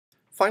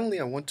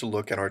Finally, I want to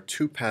look at our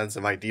two paths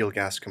of ideal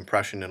gas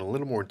compression in a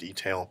little more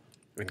detail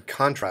and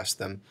contrast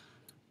them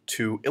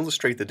to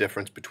illustrate the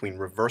difference between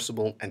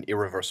reversible and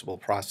irreversible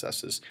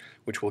processes,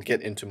 which we'll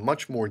get into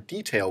much more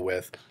detail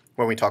with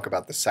when we talk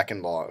about the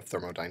second law of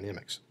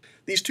thermodynamics.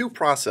 These two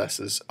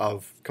processes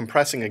of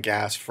compressing a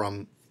gas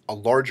from a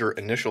larger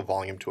initial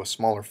volume to a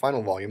smaller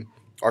final volume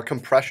are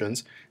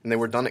compressions, and they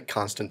were done at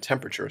constant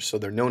temperatures, so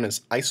they're known as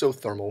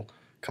isothermal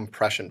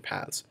compression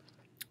paths.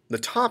 The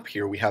top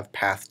here we have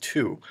path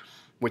 2,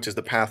 which is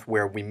the path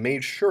where we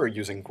made sure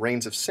using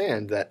grains of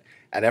sand that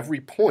at every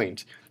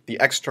point the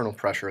external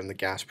pressure and the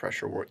gas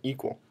pressure were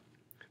equal.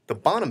 The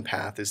bottom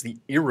path is the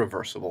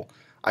irreversible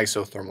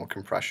isothermal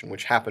compression,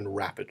 which happened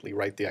rapidly,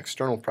 right? The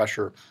external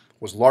pressure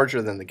was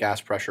larger than the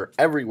gas pressure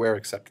everywhere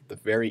except at the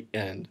very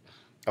end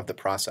of the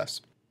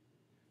process.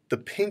 The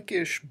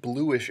pinkish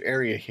bluish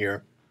area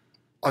here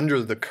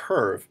under the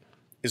curve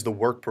is the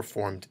work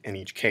performed in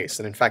each case.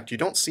 And in fact, you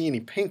don't see any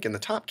pink in the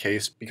top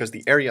case because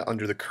the area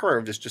under the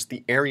curve is just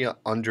the area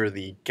under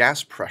the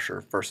gas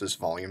pressure versus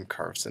volume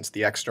curve, since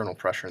the external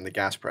pressure and the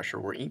gas pressure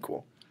were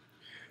equal.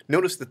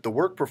 Notice that the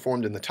work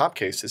performed in the top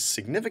case is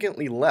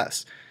significantly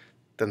less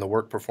than the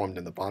work performed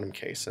in the bottom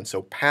case. And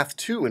so path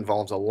 2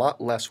 involves a lot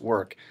less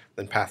work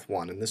than path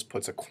 1, and this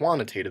puts a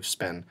quantitative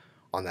spin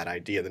on that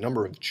idea. The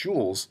number of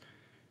joules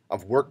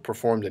of work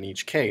performed in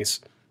each case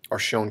are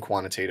shown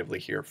quantitatively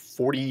here.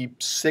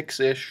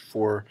 46-ish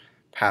for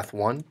path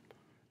 1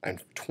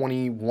 and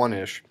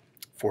 21-ish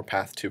for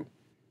path 2.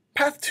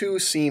 Path 2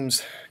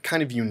 seems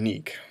kind of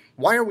unique.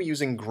 Why are we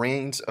using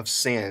grains of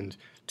sand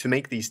to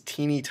make these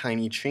teeny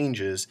tiny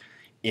changes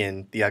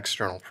in the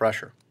external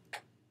pressure?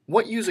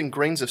 What using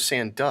grains of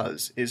sand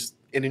does is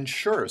it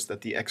ensures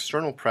that the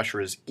external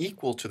pressure is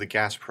equal to the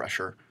gas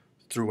pressure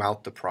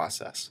throughout the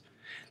process.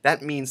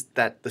 That means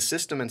that the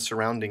system and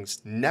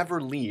surroundings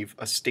never leave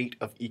a state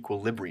of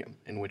equilibrium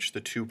in which the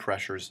two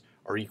pressures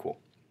are equal.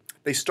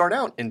 They start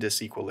out in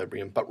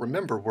disequilibrium, but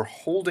remember, we're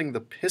holding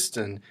the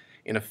piston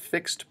in a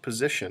fixed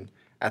position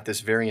at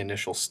this very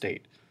initial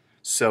state.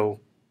 So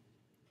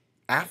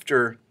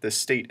after this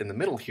state in the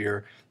middle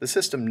here, the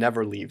system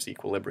never leaves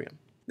equilibrium.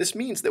 This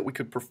means that we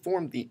could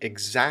perform the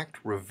exact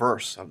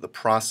reverse of the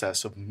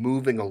process of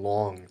moving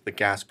along the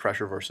gas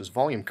pressure versus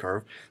volume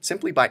curve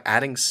simply by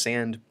adding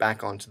sand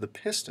back onto the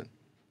piston.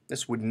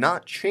 This would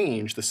not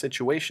change the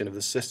situation of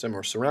the system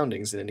or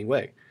surroundings in any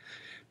way.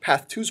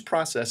 Path 2's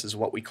process is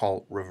what we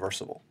call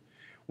reversible.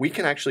 We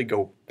can actually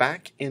go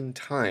back in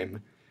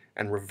time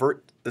and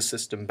revert the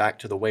system back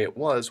to the way it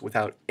was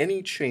without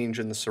any change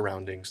in the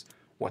surroundings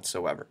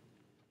whatsoever.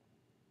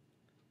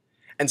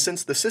 And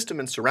since the system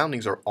and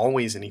surroundings are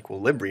always in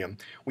equilibrium,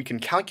 we can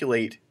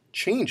calculate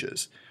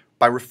changes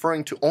by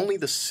referring to only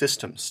the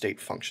system state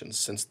functions,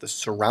 since the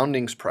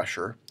surroundings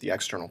pressure, the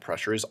external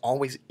pressure, is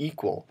always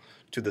equal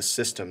to the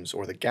system's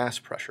or the gas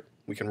pressure.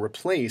 We can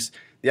replace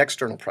the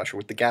external pressure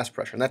with the gas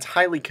pressure, and that's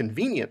highly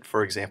convenient,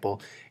 for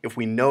example, if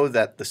we know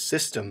that the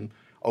system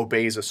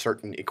obeys a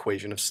certain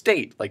equation of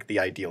state, like the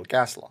ideal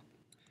gas law.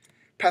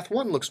 Path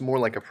 1 looks more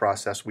like a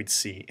process we'd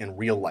see in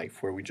real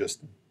life, where we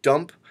just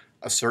dump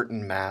a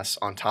certain mass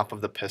on top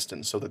of the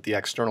piston so that the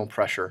external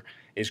pressure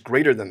is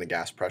greater than the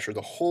gas pressure the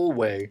whole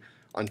way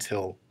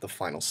until the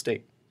final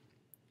state.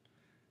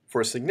 For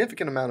a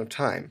significant amount of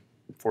time,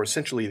 for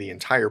essentially the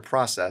entire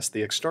process,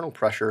 the external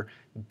pressure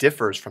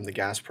differs from the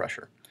gas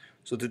pressure.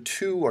 So the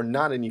two are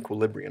not in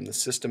equilibrium. The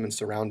system and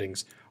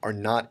surroundings are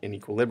not in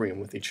equilibrium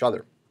with each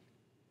other.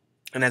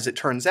 And as it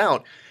turns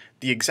out,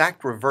 the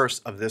exact reverse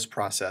of this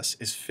process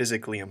is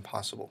physically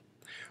impossible.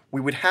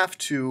 We would have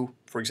to,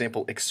 for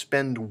example,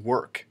 expend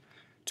work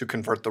to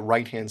convert the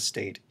right-hand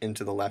state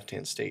into the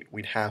left-hand state.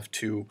 We'd have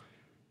to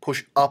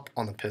push up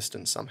on the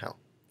piston somehow.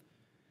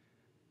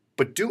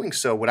 But doing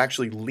so would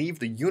actually leave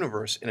the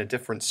universe in a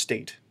different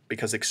state,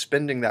 because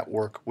expending that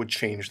work would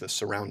change the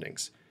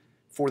surroundings.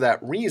 For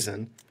that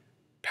reason,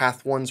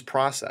 path 1's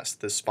process,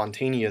 the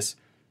spontaneous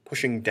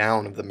pushing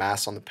down of the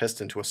mass on the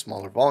piston to a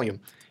smaller volume,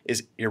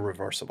 is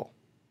irreversible.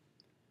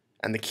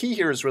 And the key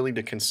here is really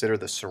to consider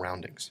the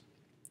surroundings.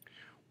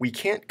 We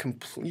can't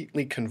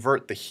completely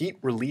convert the heat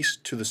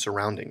released to the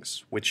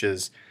surroundings, which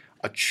is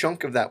a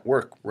chunk of that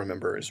work,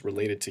 remember, is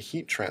related to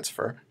heat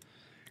transfer,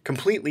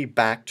 completely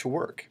back to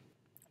work.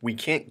 We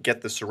can't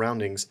get the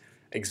surroundings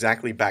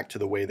exactly back to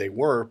the way they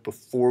were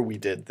before we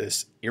did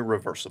this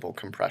irreversible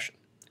compression.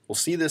 We'll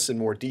see this in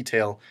more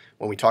detail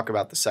when we talk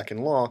about the second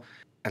law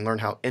and learn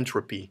how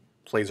entropy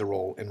plays a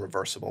role in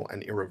reversible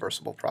and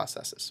irreversible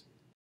processes.